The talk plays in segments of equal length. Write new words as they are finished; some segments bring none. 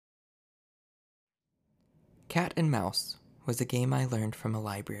Cat and Mouse was a game I learned from a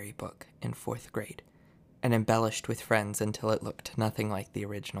library book in 4th grade and embellished with friends until it looked nothing like the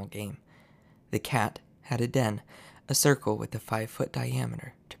original game. The cat had a den, a circle with a 5-foot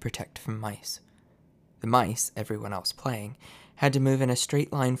diameter to protect from mice. The mice, everyone else playing, had to move in a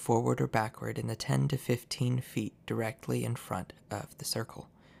straight line forward or backward in the 10 to 15 feet directly in front of the circle.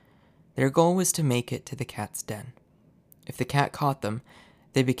 Their goal was to make it to the cat's den. If the cat caught them,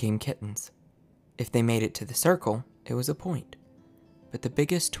 they became kittens. If they made it to the circle, it was a point. But the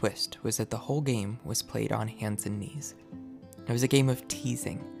biggest twist was that the whole game was played on hands and knees. It was a game of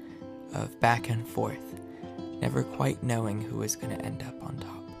teasing, of back and forth, never quite knowing who was going to end up on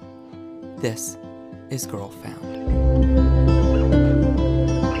top. This is Girl Found.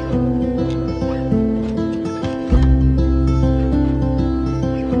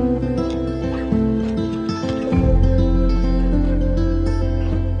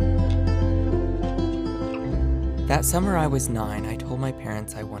 That summer I was 9, I told my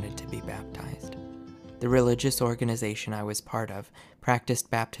parents I wanted to be baptized. The religious organization I was part of practiced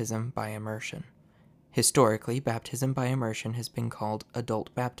baptism by immersion. Historically, baptism by immersion has been called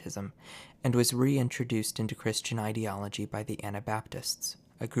adult baptism and was reintroduced into Christian ideology by the Anabaptists,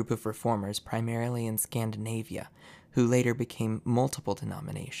 a group of reformers primarily in Scandinavia who later became multiple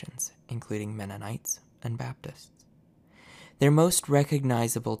denominations, including Mennonites and Baptists. Their most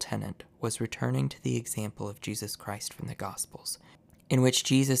recognizable tenet was returning to the example of Jesus Christ from the Gospels, in which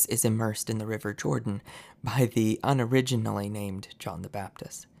Jesus is immersed in the River Jordan by the unoriginally named John the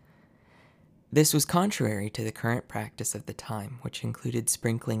Baptist. This was contrary to the current practice of the time, which included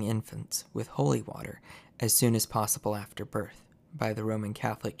sprinkling infants with holy water as soon as possible after birth by the Roman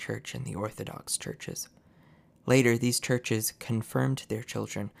Catholic Church and the Orthodox churches. Later, these churches confirmed their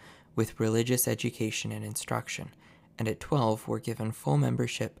children with religious education and instruction, and at 12 were given full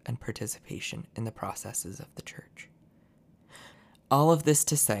membership and participation in the processes of the church. All of this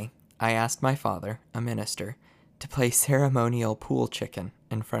to say, I asked my father, a minister, to play ceremonial pool chicken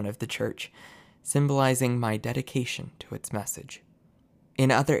in front of the church, symbolizing my dedication to its message.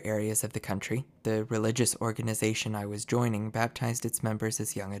 In other areas of the country, the religious organization I was joining baptized its members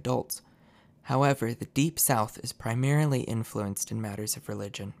as young adults. However, the Deep South is primarily influenced in matters of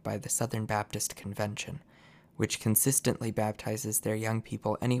religion by the Southern Baptist Convention, which consistently baptizes their young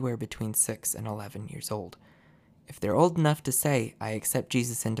people anywhere between 6 and 11 years old. If they're old enough to say, "I accept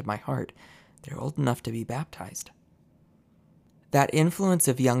Jesus into my heart," they're old enough to be baptized. That influence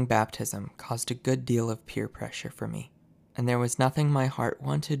of young baptism caused a good deal of peer pressure for me, and there was nothing my heart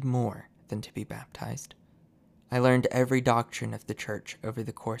wanted more than to be baptized. I learned every doctrine of the church over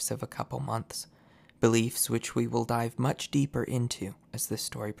the course of a couple months, beliefs which we will dive much deeper into as the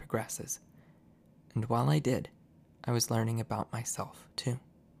story progresses. And while I did, I was learning about myself, too.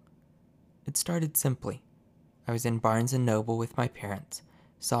 It started simply. I was in Barnes & Noble with my parents,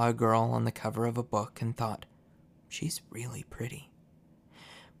 saw a girl on the cover of a book, and thought, she's really pretty.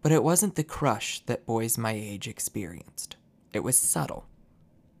 But it wasn't the crush that boys my age experienced. It was subtle.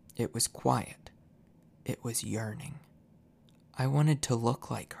 It was quiet. It was yearning. I wanted to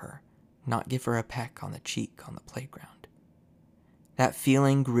look like her, not give her a peck on the cheek on the playground. That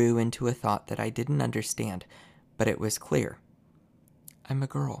feeling grew into a thought that I didn't understand, but it was clear. I'm a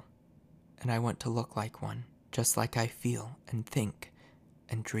girl, and I want to look like one, just like I feel and think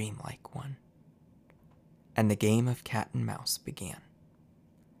and dream like one. And the game of cat and mouse began.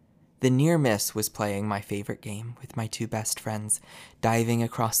 The near miss was playing my favorite game with my 2 best friends, diving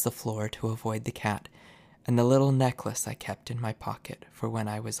across the floor to avoid the cat, and the little necklace I kept in my pocket for when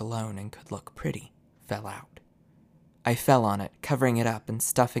I was alone and could look pretty fell out. I fell on it, covering it up and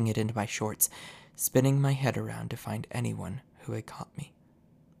stuffing it into my shorts, spinning my head around to find anyone who had caught me.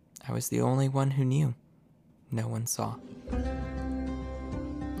 I was the only one who knew. No one saw.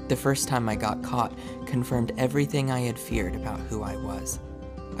 The first time I got caught confirmed everything I had feared about who I was.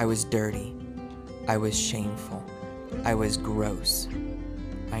 I was dirty. I was shameful. I was gross.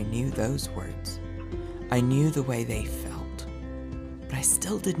 I knew those words. I knew the way they felt. But I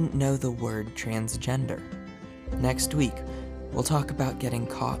still didn't know the word transgender. Next week, we'll talk about getting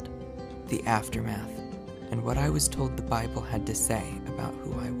caught, the aftermath, and what I was told the Bible had to say about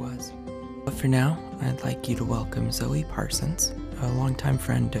who I was. But for now, I'd like you to welcome Zoe Parsons, a longtime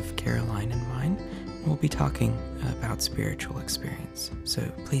friend of Caroline and mine. We'll be talking about spiritual experience, so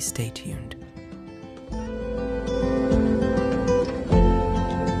please stay tuned.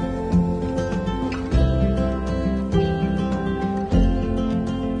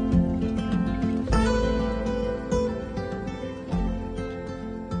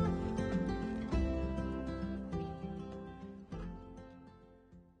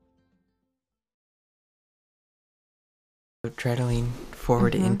 try to lean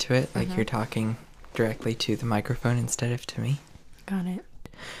forward into it like you're talking directly to the microphone instead of to me. Got it.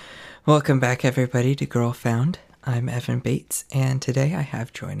 Welcome back, everybody, to Girl Found. I'm Evan Bates, and today I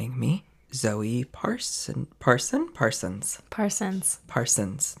have joining me Zoe Parsons.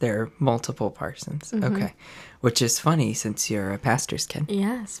 There are multiple Parsons. Okay. Which is funny since you're a pastor's kid.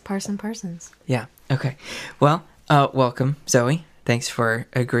 Yes, Parsons. Yeah. Okay. Well, welcome, Zoe. Thanks for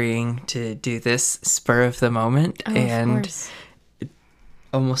agreeing to do this spur of the moment and of course.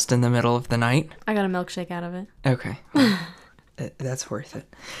 Almost in the middle of the night. I got a milkshake out of it. Okay. Well, that's worth it.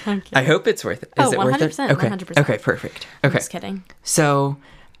 I'm kidding. I hope it's worth it. Is it worth it? 100%. Okay. 100%. Okay, perfect. Okay. I'm just kidding. So,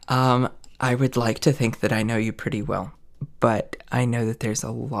 I would like to think that I know you pretty well, but I know that there's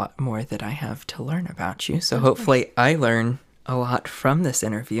a lot more that I have to learn about you. So hopefully I learn a lot from this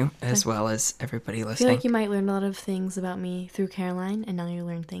interview as well as everybody I listening. feel like you might learn a lot of things about me through Caroline, and now you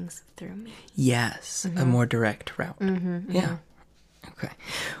learn things through me. Yes, a more direct route. Yeah. Okay.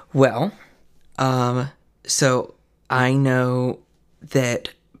 Well, so I know that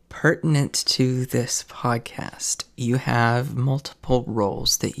pertinent to this podcast, you have multiple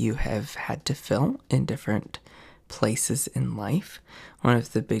roles that you have had to fill in different places in life. One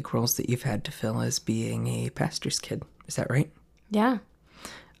of the big roles that you've had to fill is being a pastor's kid. Is that right? Yeah.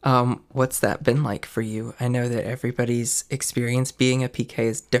 What's that been like for you? I know that everybody's experience being a PK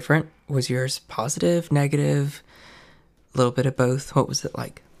is different. Was yours positive, negative, a little bit of both? What was it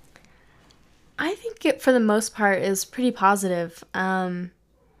like? I think it, for the most part, is pretty positive.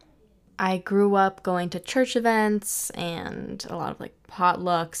 I grew up going to church events and a lot of like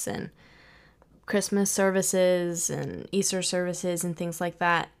potlucks and Christmas services and Easter services and things like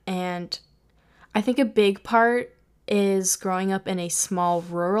that. And I think a big part is growing up in a small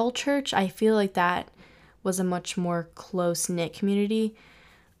rural church. I feel like that was a much more close-knit community.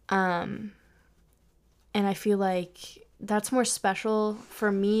 And I feel like that's more special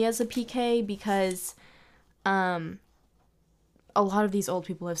for me as a PK because a lot of these old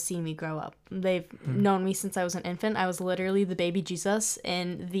people have seen me grow up. They've known me since I was an infant. I was literally the baby Jesus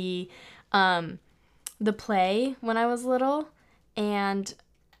in the play when I was little. And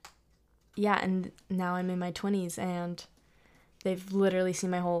yeah, and now I'm in my 20s and they've literally seen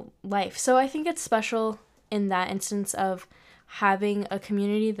my whole life. So I think it's special in that instance of having a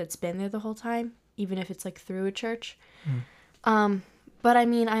community that's been there the whole time, even if it's like through a church. But I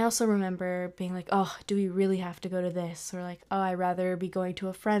mean, I also remember being like, oh, do we really have to go to this? Or like, oh, I'd rather be going to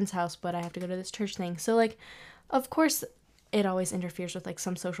a friend's house, but I have to go to this church thing. So like, of course, it always interferes with like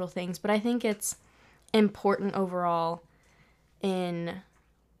some social things, but I think it's important overall in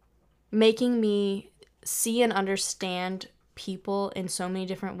making me see and understand people in so many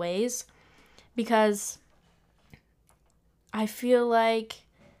different ways, because I feel like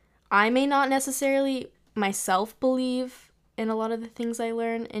I may not necessarily myself believe in a lot of the things I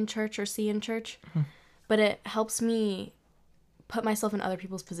learn in church or see in church, but it helps me put myself in other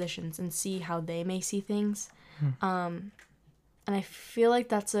people's positions and see how they may see things. And I feel like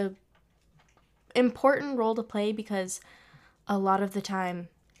that's a important role to play because a lot of the time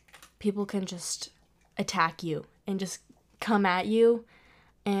people can just attack you and just come at you,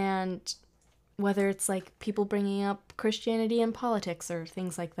 and whether it's like people bringing up Christianity and politics or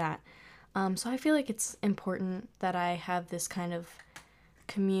things like that. So I feel like it's important that I have this kind of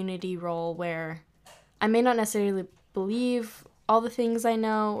community role where I may not necessarily believe all the things I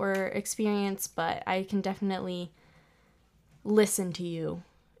know or experience, but I can definitely listen to you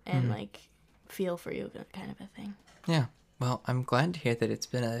and like feel for you, kind of a thing. Yeah. Well, I'm glad to hear that it's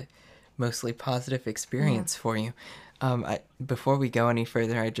been a mostly positive experience for you. Before we go any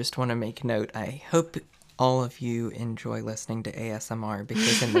further, I just want to make note. I hope all of you enjoy listening to ASMR,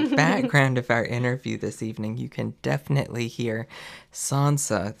 because in the background of our interview this evening, you can definitely hear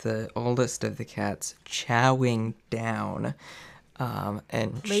Sansa, the oldest of the cats, chowing down.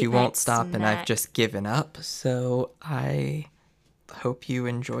 And she won't stop, and I've just given up. So I hope you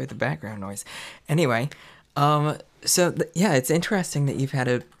enjoy the background noise. Anyway, yeah, it's interesting that you've had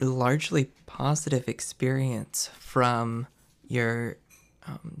a largely positive experience from your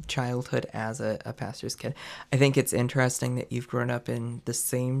childhood as a pastor's kid. I think it's interesting that you've grown up in the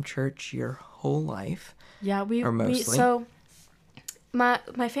same church your whole life. Yeah, or mostly. So my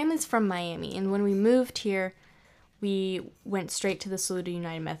family's from Miami, and when we moved here, we went straight to the Saluda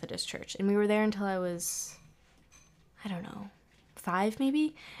United Methodist Church, and we were there until I was, I don't know, 5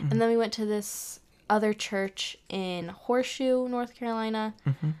 maybe, and then we went to this other church in Horseshoe, North Carolina,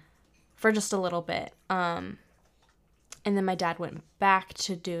 for just a little bit. And then my dad went back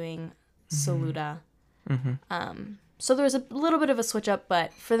to doing Saluda. So there was a little bit of a switch up,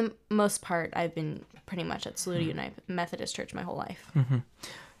 but for the most part, I've been pretty much at Saluda United Methodist Church my whole life.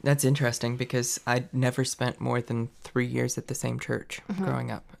 That's interesting because I never spent more than 3 years at the same church growing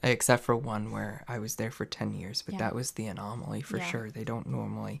up, except for one where I was there for 10 years, but that was the anomaly for sure. They don't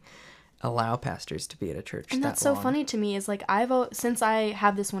normally allow pastors to be at a church And that that's so long. funny to me is like since I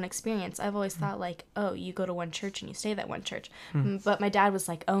have this one experience, I've always thought like, oh, you go to one church and you stay at that one church. But my dad was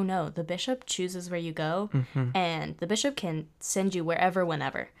like, oh no, the bishop chooses where you go, and the bishop can send you wherever,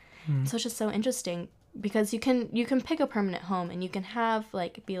 whenever. So it's just so interesting because you can pick a permanent home and you can have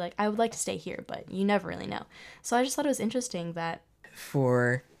like be like, I would like to stay here, but you never really know. So I just thought it was interesting that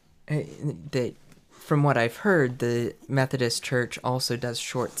From what I've heard, the Methodist Church also does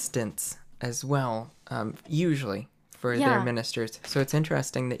short stints as well, usually for their ministers. So it's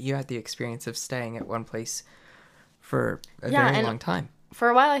interesting that you had the experience of staying at one place for a very long time. For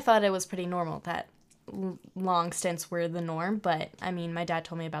a while, I thought it was pretty normal that long stints were the norm. But I mean, my dad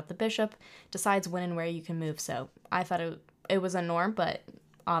told me about the bishop decides when and where you can move. So I thought it was a norm, but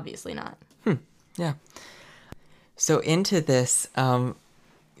obviously not. Yeah. So into this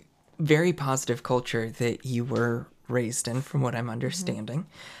very positive culture that you were raised in, from what I'm understanding,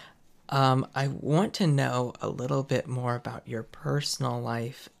 I want to know a little bit more about your personal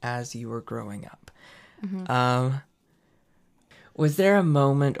life as you were growing up. Was there a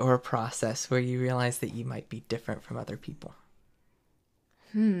moment or a process where you realized that you might be different from other people?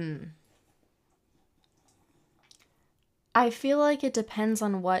 I feel like it depends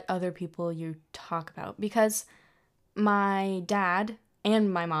on what other people you talk about because my dad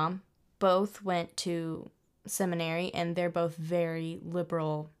and my mom both went to seminary and they're both very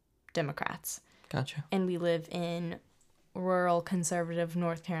liberal Democrats. Gotcha. And we live in rural conservative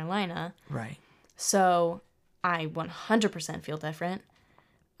North Carolina. Right. So I 100% feel different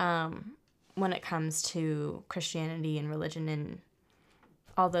when it comes to Christianity and religion and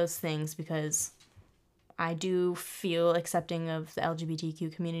all those things because I do feel accepting of the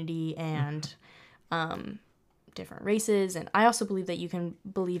LGBTQ community and different races. And I also believe that you can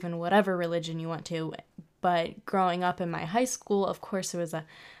believe in whatever religion you want to. But growing up in my high school, of course, there was a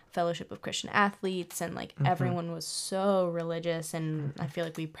fellowship of Christian athletes and like everyone was so religious and I feel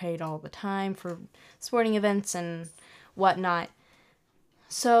like we prayed all the time for sporting events and whatnot.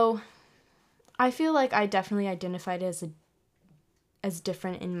 So I feel like I definitely identified as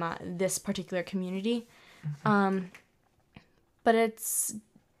different in this particular community. But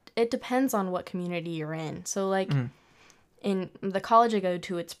it depends on what community you're in. So like in the college I go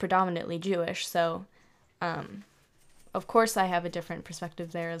to, it's predominantly Jewish. So of course I have a different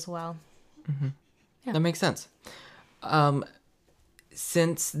perspective there as well. Yeah. That makes sense.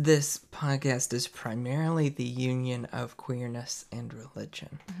 Since this podcast is primarily the union of queerness and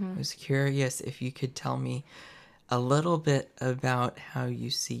religion, I was curious if you could tell me a little bit about how you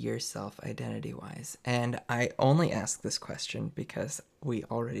see yourself identity-wise. And I only ask this question because we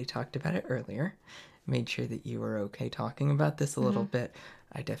already talked about it earlier. Made sure that you were okay talking about this a little bit.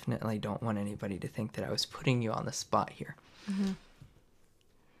 I definitely don't want anybody to think that I was putting you on the spot here.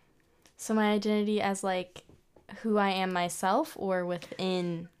 So my identity as like who I am myself or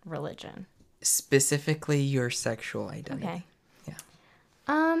within religion? Specifically your sexual identity. Okay. Yeah.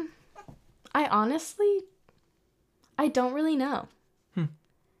 I honestly, I don't really know.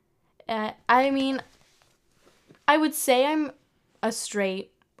 I mean, I would say I'm a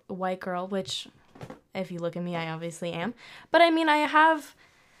straight white girl, which if you look at me, I obviously am. But I mean, I have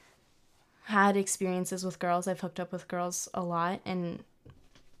had experiences with girls. I've hooked up with girls a lot, and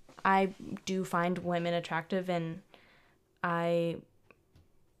I do find women attractive, and I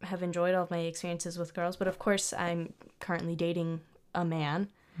have enjoyed all of my experiences with girls. But of course, I'm currently dating a man.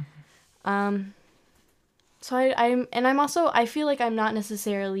 So I feel like I'm not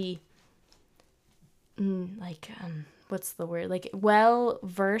necessarily what's the word? Like well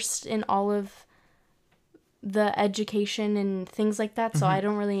versed in all of the education and things like that. So I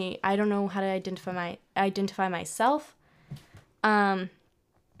don't know how to identify myself. So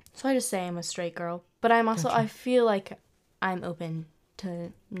I just say I'm a straight girl, but I'm also, I feel like I'm open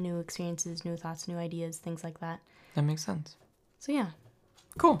to new experiences, new thoughts, new ideas, things like that. That makes sense. So yeah.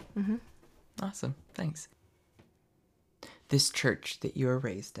 Cool. Awesome. Thanks. This church that you were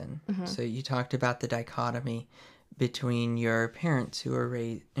raised in. So you talked about the dichotomy between your parents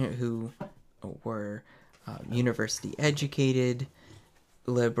who were university educated,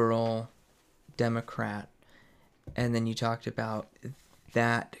 liberal, Democrat, and then you talked about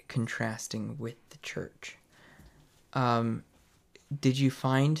that contrasting with the church. Did you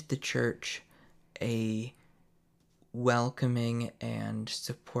find the church a welcoming and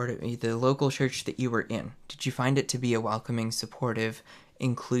supportive, the local church that you were in, did you find it to be a welcoming, supportive,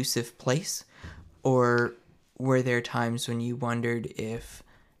 inclusive place? Or were there times when you wondered if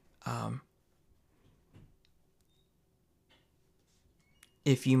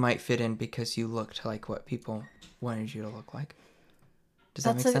you might fit in because you looked like what people wanted you to look like? Does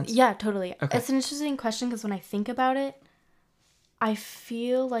that make sense? Yeah, totally. Okay. It's an interesting question because when I think about it, I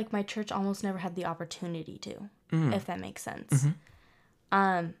feel like my church almost never had the opportunity to, if that makes sense.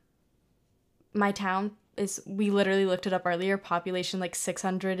 My town is, we literally looked it up earlier, population like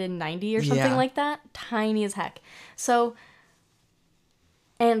 690 or something like that. Tiny as heck. So,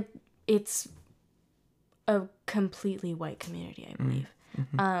 and it's a completely white community, I believe.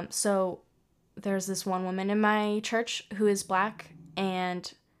 So there's this one woman in my church who is Black,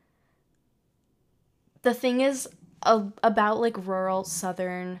 and the thing is about like rural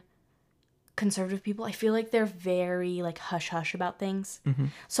Southern conservative people, I feel like they're very like hush hush about things.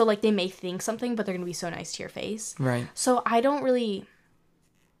 So like they may think something, but they're gonna be so nice to your face. Right. So I don't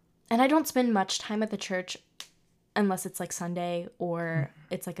spend much time at the church unless it's like Sunday or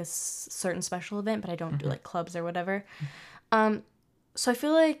it's like a certain special event, but I don't do like clubs or whatever. So I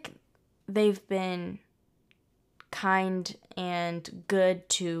feel like they've been kind and good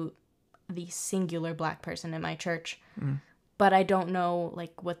to the singular Black person in my church, but I don't know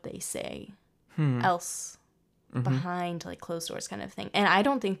like what they say else behind like closed doors kind of thing. And I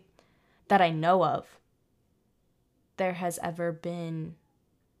don't think that I know of there has ever been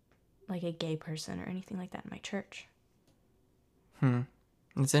like a gay person or anything like that in my church.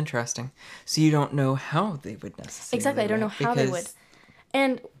 It's interesting. So you don't know how they would necessarily Exactly. I don't know how they would. because-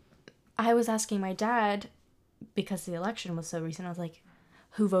 And I was asking my dad, because the election was so recent, I was like,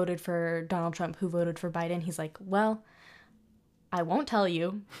 who voted for Donald Trump? Who voted for Biden? He's like, well, I won't tell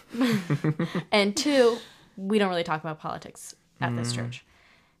you. And 2, we don't really talk about politics at this church.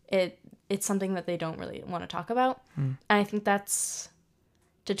 It's something that they don't really want to talk about. And I think that's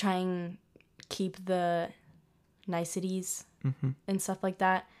to try and keep the niceties and stuff like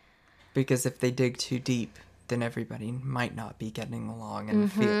that. Because if they dig too deep, then everybody might not be getting along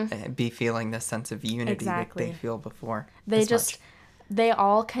and be feeling this sense of unity that they feel before. They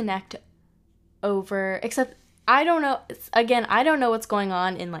all connect over, except I don't know, again, I don't know what's going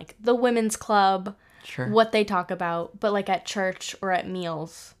on in like the women's club, what they talk about, but like at church or at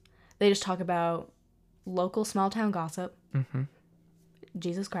meals, they just talk about local small town gossip,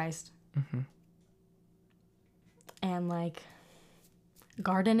 Jesus Christ, and like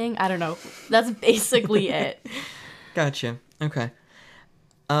gardening. I don't know. That's basically it. Gotcha. Okay.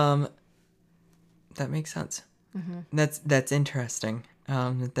 That makes sense. That's interesting.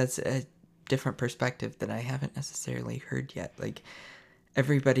 That's a different perspective that I haven't necessarily heard yet. Like,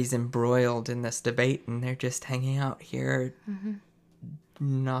 everybody's embroiled in this debate and they're just hanging out here,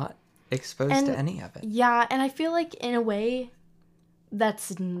 not exposed to any of it. Yeah, and I feel like in a way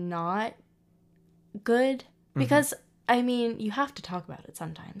that's not good because I mean, you have to talk about it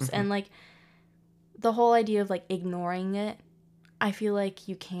sometimes. And like the whole idea of like ignoring it, I feel like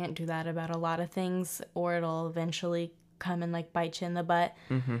you can't do that about a lot of things or it'll eventually come and like bite you in the butt.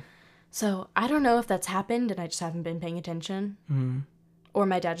 So I don't know if that's happened and I just haven't been paying attention. Or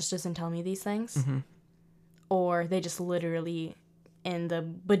my dad just doesn't tell me these things. Or they just literally, in the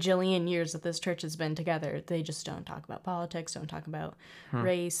bajillion years that this church has been together, they just don't talk about politics, don't talk about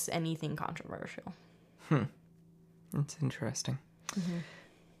race, anything controversial. That's interesting.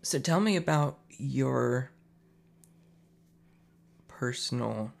 So tell me about your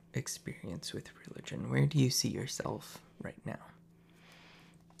personal experience with religion. Where do you see yourself right now?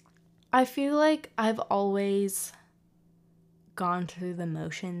 I feel like I've always gone through the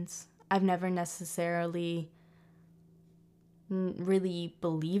motions. I've never necessarily really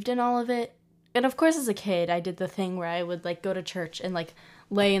believed in all of it. And of course, as a kid, I did the thing where I would like go to church and like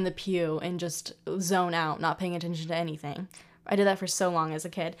lay in the pew and just zone out, not paying attention to anything. I did that for so long as a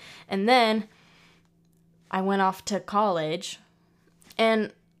kid. And then I went off to college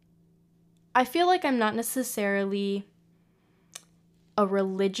and I feel like I'm not necessarily a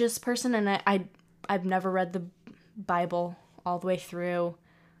religious person, and I've never read the Bible all the way through.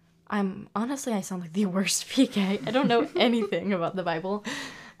 I sound like the worst PK. I don't know anything about the Bible.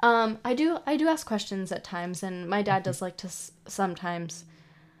 I do ask questions at times, and my dad does like to sometimes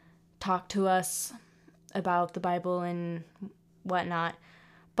talk to us about the Bible and whatnot.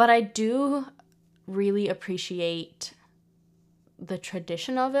 But I do really appreciate the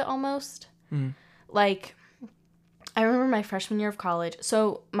tradition of it almost. Like, I remember my freshman year of college.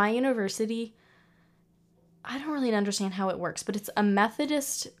 So my university, I don't really understand how it works, but it's a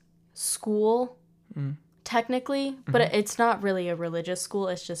Methodist school technically, but it's not really a religious school.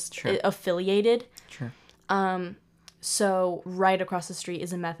 It's just Sure. affiliated. Sure. So right across the street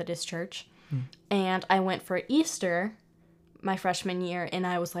is a Methodist church. And I went for Easter my freshman year, and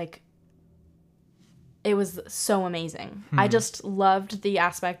I was like, it was so amazing. I just loved the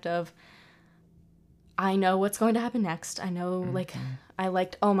aspect of, I know what's going to happen next. I know, like, I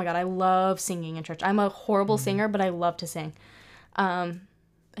liked, oh my God, I love singing in church. I'm a horrible singer, but I love to sing.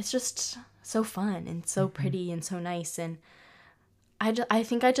 It's just so fun and so pretty and so nice. And I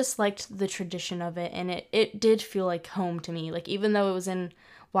think I just liked the tradition of it, and it did feel like home to me. Like, even though it was in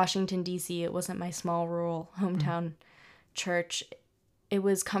Washington, D.C., it wasn't my small rural hometown church. It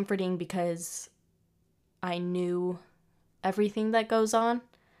was comforting because I knew everything that goes on,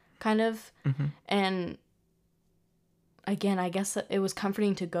 kind of. And again, I guess it was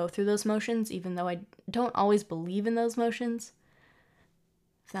comforting to go through those motions, even though I don't always believe in those motions.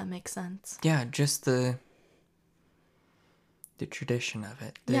 If that makes sense. Yeah, just the tradition of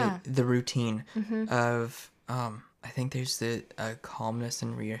it, the routine of I think there's a calmness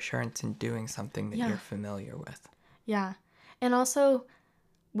and reassurance in doing something that you're familiar with. Yeah. And also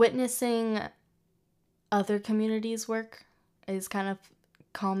witnessing other communities' work is kind of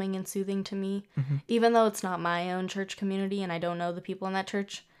calming and soothing to me. Even though it's not my own church community and I don't know the people in that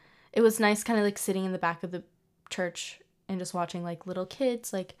church, it was nice kind of like sitting in the back of the church and just watching like little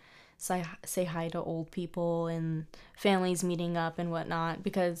kids like say hi to old people and families meeting up and whatnot.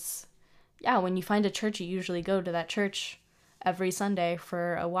 Because yeah, when you find a church, you usually go to that church every Sunday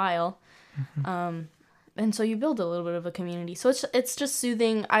for a while. And so you build a little bit of a community. So it's just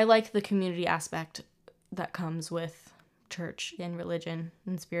soothing. I like the community aspect that comes with church and religion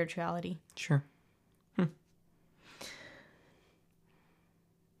and spirituality. Sure.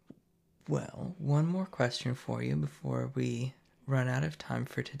 Well, one more question for you before we run out of time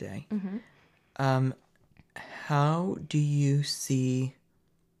for today. How do you see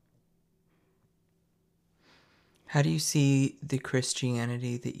the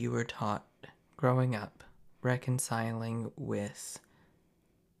Christianity that you were taught growing up reconciling with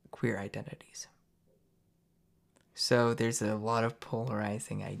queer identities? So there's a lot of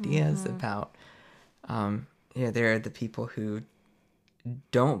polarizing ideas about, there are the people who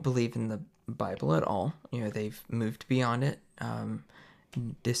don't believe in the Bible at all. They've moved beyond it,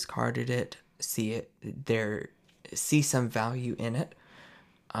 discarded it, see some value in it,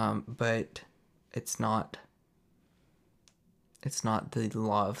 but it's not the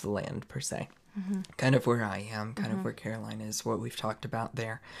law of the land per se. Kind of where I am, kind of where Caroline is, what we've talked about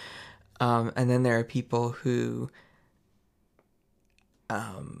there. And then there are people who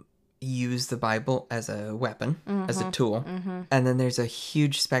use the Bible as a weapon, as a tool. And then there's a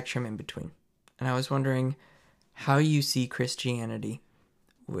huge spectrum in between. And I was wondering how you see Christianity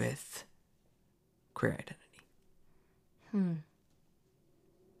with queer identity.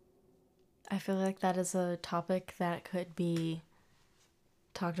 I feel like that is a topic that could be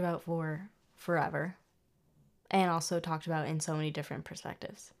talked about for forever. And also talked about in so many different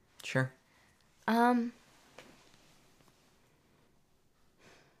perspectives. Sure. I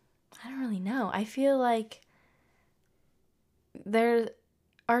don't really know. I feel like there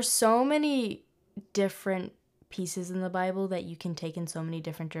are so many different pieces in the Bible that you can take in so many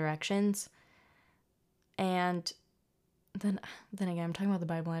different directions. And then again, I'm talking about the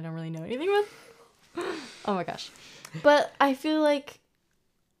Bible and I don't really know anything about. Oh my gosh. But I feel like,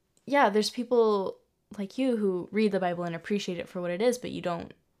 yeah, there's people like you who read the Bible and appreciate it for what it is, but you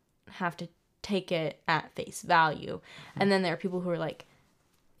don't have to take it at face value. And then there are people who are like,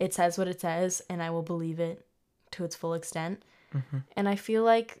 it says what it says and I will believe it to its full extent. And I feel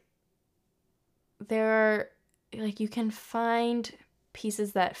like there are, like, you can find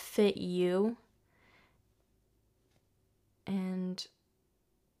pieces that fit you, and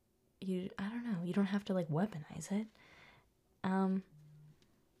I don't know, you don't have to like weaponize it. And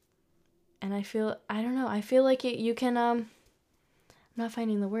I feel like you can, I'm not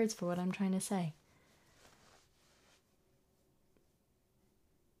finding the words for what I'm trying to say.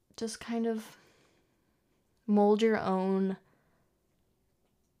 Just kind of mold your own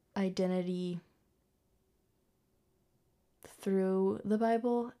identity through the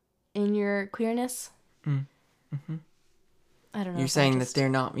Bible in your queerness. I don't know. You're saying that they're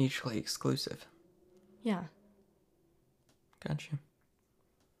not mutually exclusive. Yeah. Gotcha.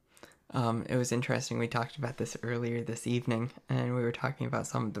 It was interesting. We talked about this earlier this evening, and we were talking about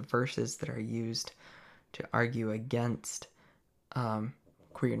some of the verses that are used to argue against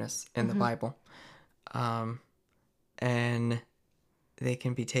queerness in the Bible. And they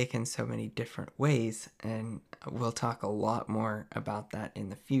can be taken so many different ways, and we'll talk a lot more about that in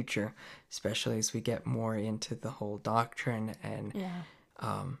the future, especially as we get more into the whole doctrine and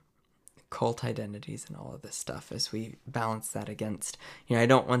cult identities and all of this stuff, as we balance that against, I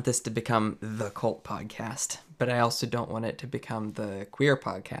don't want this to become the cult podcast, but I also don't want it to become the queer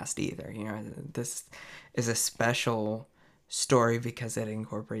podcast either. This is a special story because it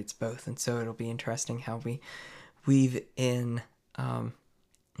incorporates both, and so it'll be interesting how we weave in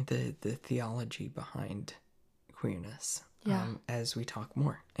the theology behind queerness as we talk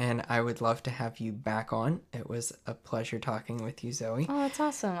more. And I would love to have you back on. It was a pleasure talking with you, Zoe. Oh, that's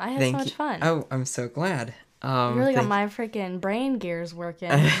awesome. I had so much fun. Oh, I'm so glad. You really got my freaking brain gears working.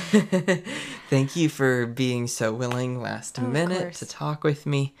 Thank you for being so willing last minute to talk with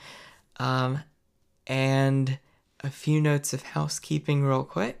me. And a few notes of housekeeping real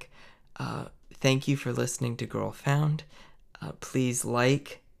quick. Thank you for listening to Girl Found. Please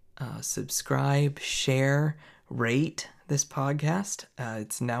like, subscribe, share, rate this podcast.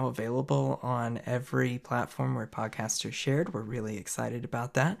 It's now available on every platform where podcasts are shared. We're really excited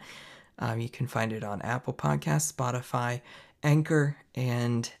about that. You can find it on Apple Podcasts, Spotify, Anchor,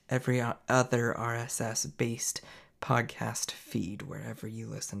 and every other RSS-based podcast feed wherever you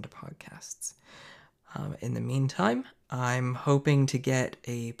listen to podcasts. In the meantime, I'm hoping to get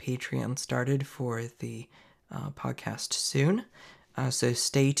a Patreon started for the podcast soon. So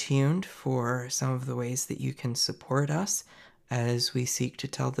stay tuned for some of the ways that you can support us as we seek to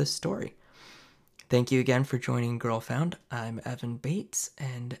tell this story. Thank you again for joining Girl Found. I'm Evan Bates,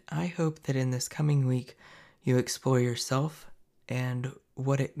 and I hope that in this coming week you explore yourself and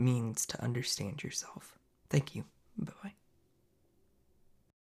what it means to understand yourself. Thank you. Bye-bye.